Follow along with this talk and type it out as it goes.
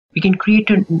We can create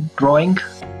a drawing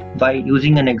by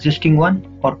using an existing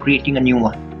one or creating a new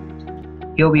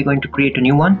one. Here we're going to create a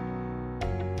new one.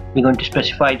 We're going to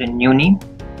specify the new name,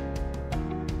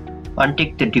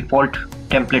 untick the default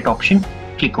template option,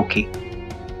 click OK.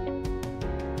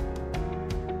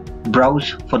 Browse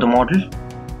for the model.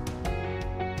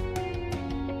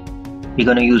 We're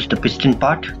going to use the piston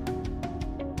part.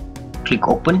 Click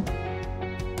open.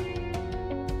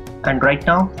 And right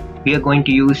now we are going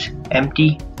to use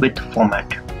empty with format.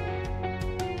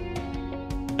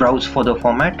 Browse for the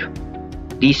format.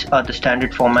 These are the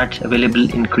standard formats available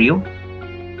in Creo.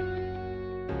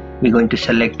 We're going to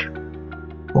select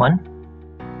one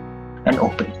and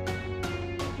open.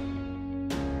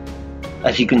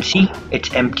 As you can see,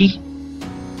 it's empty.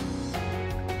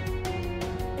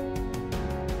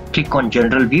 Click on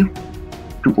General View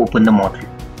to open the model.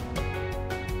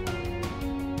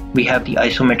 We have the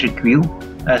isometric view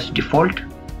as default.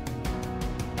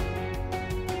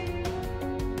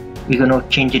 We're going to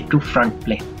change it to front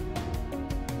plane.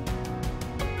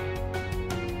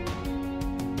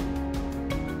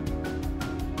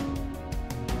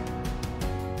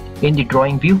 In the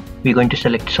drawing view, we're going to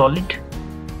select solid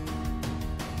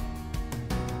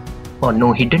or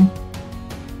no hidden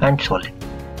and solid.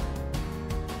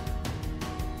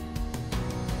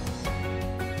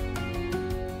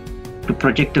 To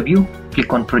project the view,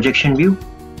 click on projection view,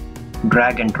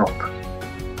 drag and drop.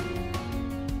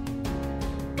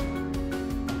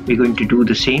 We're going to do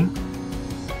the same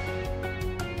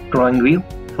drawing view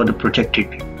for the projected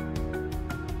view.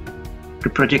 To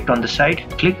project on the side,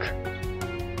 click,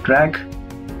 drag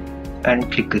and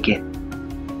click again.